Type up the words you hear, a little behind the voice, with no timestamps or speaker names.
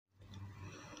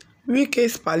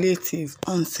Wike's Palliatives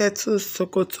unsettles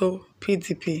Sokoto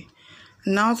PDP.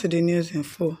 Now to the news in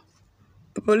full.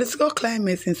 The political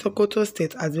climate in Sokoto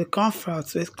State has become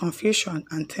fraught with confusion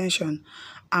and tension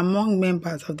among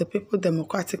members of the People's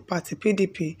Democratic Party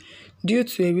 (PDP) due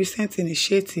to a recent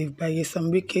initiative by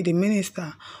Nyesom Wike, the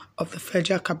Minister of the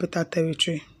Federal Capital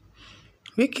Territory.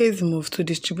 Wike's move to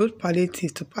distribute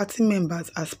palliatives to party members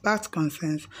has sparked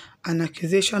concerns and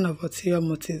accusation of ulterior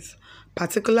motives,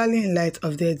 particularly in light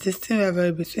of the existing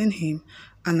rivalry between him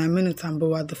and Aminu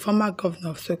Tambuwal, the former governor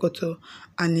of Sokoto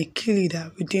and a key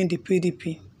leader within the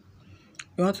PDP.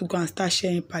 We want to go and start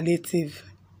sharing palliative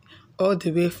all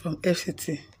the way from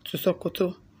FCT to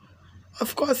Sokoto.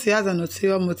 Of course, he has an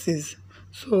ulterior motive,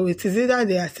 so it is either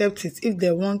they accept it if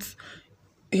they want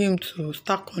him to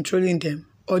start controlling them,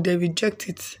 or they reject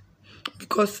it,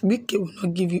 because Wike will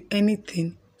not give you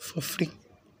anything for free.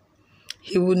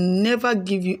 He will never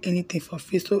give you anything for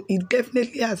free, so he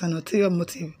definitely has an ulterior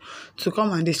motive to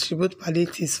come and distribute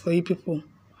palliatives for you people.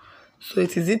 So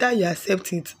it is either you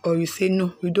accept it or you say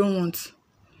no, we don't want.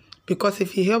 Because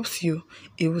if he helps you,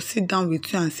 he will sit down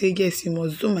with you and say, yes, you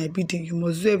must do my bidding, you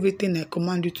must do everything I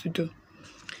command you to do.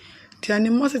 The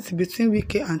animosity between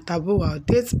Wike and Tambuwal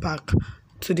dates back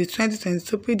to the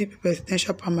 2022 PDP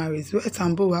presidential primaries, where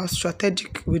Tambuwal's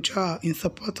strategic withdrawal in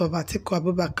support of Atiku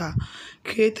Abubakar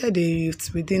created a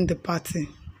rift within the party.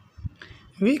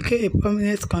 Wike, a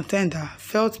prominent contender,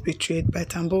 felt betrayed by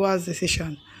Tambuwal's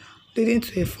decision, leading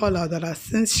to a fallout that has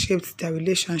since shaped their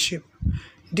relationship.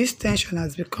 This tension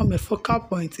has become a focal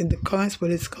point in the current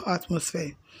political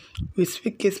atmosphere, with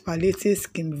Wike's palliative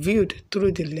scheme viewed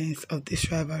through the lens of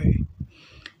this rivalry.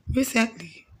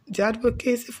 Recently, the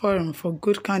Advocacy Forum for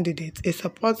Good Candidates, a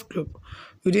support group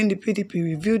within the PDP,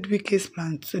 reviewed Wike's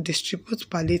plan to distribute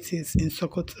palliatives in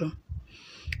Sokoto.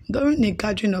 During a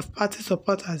gathering of party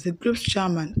supporters, the group's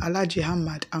chairman, Alhaji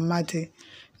Ahmad Ahmadi,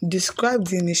 described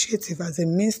the initiative as a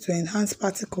means to enhance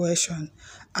party cohesion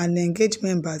and engage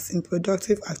members in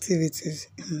productive activities.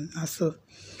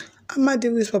 Ahmadi,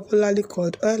 who is popularly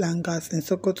called Oil and Gas in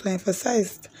Sokoto,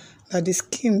 emphasized that the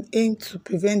scheme aimed to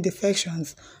prevent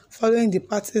defections following the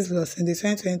party's loss in the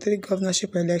 2023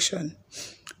 governorship election.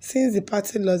 Since the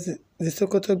party lost the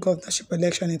Sokoto governorship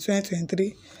election in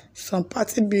 2023, some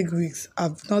party bigwigs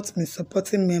have not been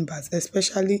supporting members,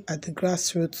 especially at the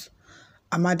grassroots,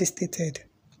 Ahmadi stated.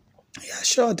 He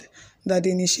assured that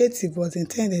the initiative was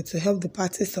intended to help the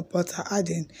party's supporter,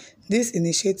 adding, "This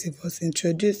initiative was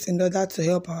introduced in order to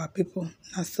help our people."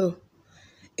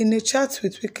 In a chat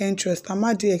with Weekend Trust,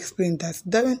 Ahmadi explained that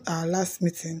during our last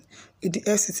meeting with the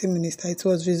FCT minister, it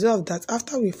was resolved that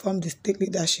after we formed the state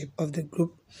leadership of the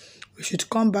group, we should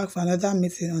come back for another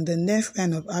meeting on the next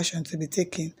line of action to be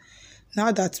taken.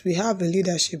 Now that we have a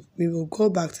leadership, we will go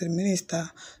back to the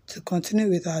minister to continue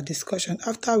with our discussion,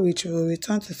 after which we will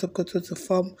return to Sokoto to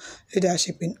form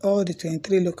leadership in all the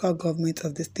 23 local governments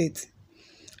of the state.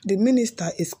 The minister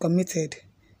is committed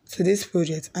to this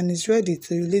project and is ready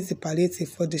to release the palliative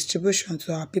for distribution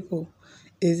to our people.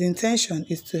 His intention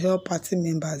is to help party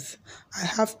members. I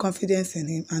have confidence in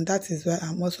him, and that is why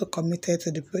I'm also committed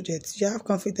to the project. You have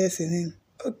confidence in him?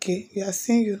 Okay, we are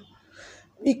seeing you.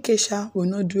 Wike will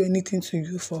not do anything to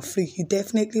you for free. He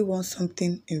definitely wants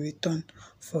something in return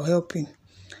for helping.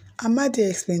 Ahmadi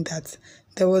explained that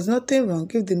there was nothing wrong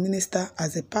if the minister,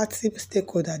 as a party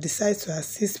stakeholder, decides to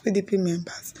assist PDP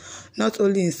members, not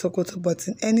only in Sokoto but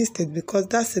in any state, because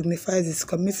that signifies his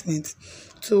commitment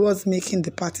towards making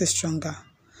the party stronger.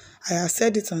 I have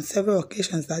said it on several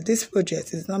occasions that this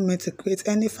project is not meant to create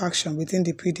any faction within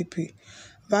the PDP,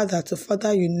 rather to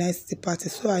further unite the party,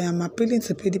 so I am appealing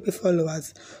to PDP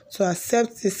followers to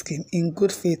accept this scheme in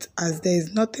good faith, as there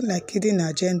is nothing like hidden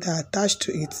agenda attached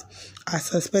to it, as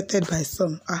suspected by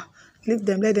some. Leave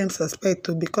them, let them suspect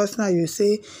too, because now you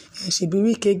say Shebi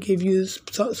Wike gave you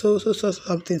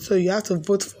something, so you have to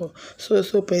vote for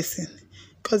so person,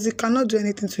 because he cannot do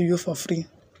anything to you for free.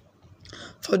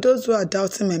 For those who are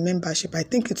doubting my membership, I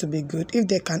think it would be good if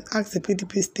they can ask the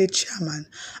PDP state chairman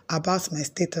about my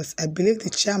status. I believe the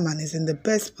chairman is in the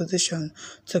best position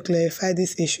to clarify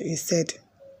this issue, he said.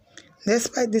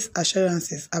 Despite these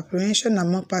assurances, apprehension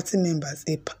among party members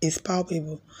is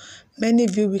palpable. Many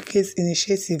view Wike's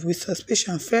initiative with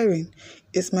suspicion, fearing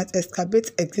it might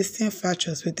exacerbate existing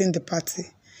fractures within the party.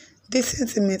 This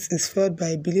sentiment is fueled by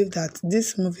a belief that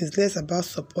this move is less about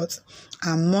support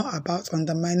and more about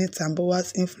undermining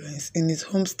Tambuwal's influence in his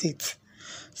home state.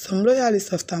 Some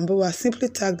loyalists of Tambuwal simply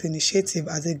tagged the initiative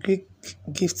as a Greek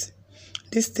gift.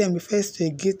 This term refers to a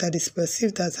gift that is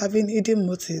perceived as having hidden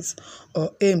motives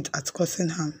or aimed at causing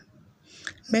harm.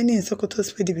 Many in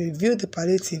Sokoto's PDP view the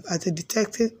palliative as a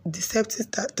deceptive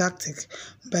tactic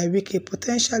by Wike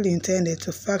potentially intended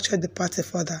to fracture the party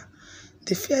further.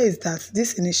 The fear is that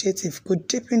this initiative could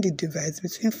deepen the divide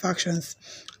between factions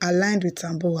aligned with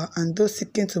Tambuwal and those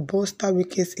seeking to bolster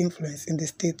Wike's influence in the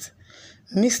state.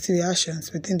 Mixed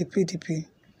reactions within the PDP.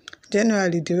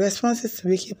 Generally, the responses to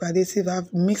Wike palliative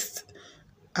have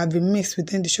been mixed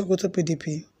within the Sokoto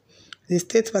PDP. The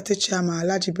state party chairman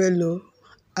Alhaji Bello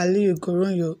Aliyu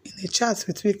Goronyo, in a chat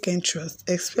with Weekend Trust,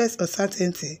 expressed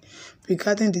uncertainty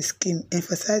regarding the scheme,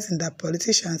 emphasizing that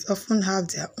politicians often have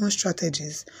their own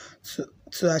strategies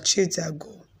to achieve their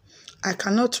goal. "I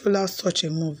cannot rule out such a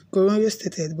move," Goronyo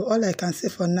stated, "but all I can say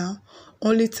for now,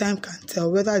 only time can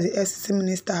tell whether the FCC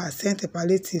minister has sent a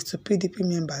palliative to PDP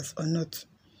members or not."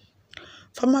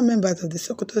 Former members of the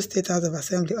Sokoto State House of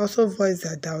Assembly also voiced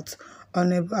their doubts.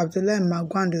 Honorable Abdullahi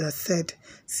Magwandu has said,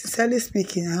 "Sincerely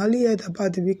speaking, I only heard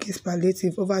about the Wike's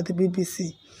palliative over the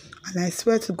BBC, and I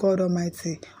swear to God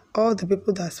Almighty, all the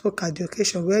people that spoke at the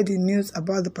occasion where the news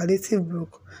about the palliative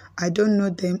broke, I don't know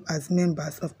them as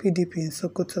members of PDP in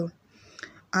Sokoto."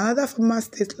 Another former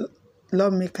state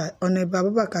lawmaker, Honorable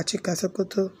Abubakar Chika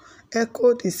Sokoto,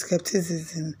 echoed his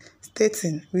skepticism,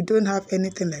 stating, "We don't have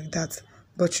anything like that,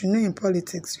 but you know in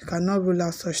politics, you cannot rule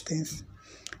out such things."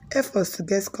 Efforts to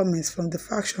get comments from the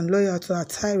faction loyal to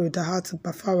Atairu Dahatu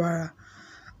Bafawara,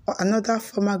 another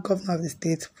former governor of the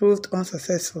state, proved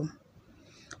unsuccessful.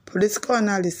 Political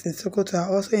analysts in Sokoto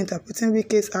are also interpreting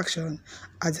Wike's action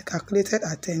as a calculated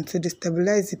attempt to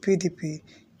destabilize the PDP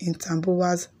in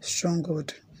Tambuwal's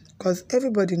stronghold. Because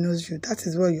everybody knows you, that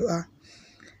is what you are.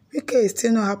 Wike is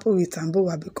still not happy with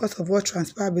Tambuwal because of what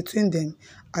transpired between them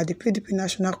at the PDP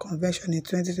National Convention in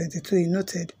 2022, he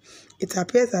noted. It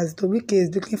appears as though Wike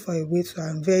is looking for a way to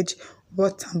avenge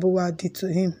what Tambuwal did to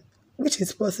him, which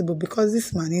is possible because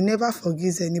this man, he never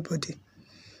forgives anybody.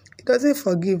 He doesn't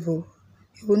forgive,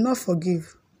 he will not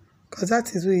forgive, because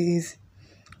that is who he is.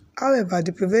 However,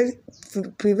 the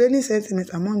prevailing sentiment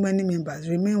among many members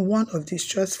remain one of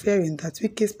distrust, fearing that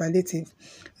Wike's palliative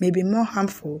may be more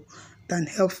harmful than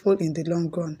helpful in the long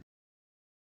run.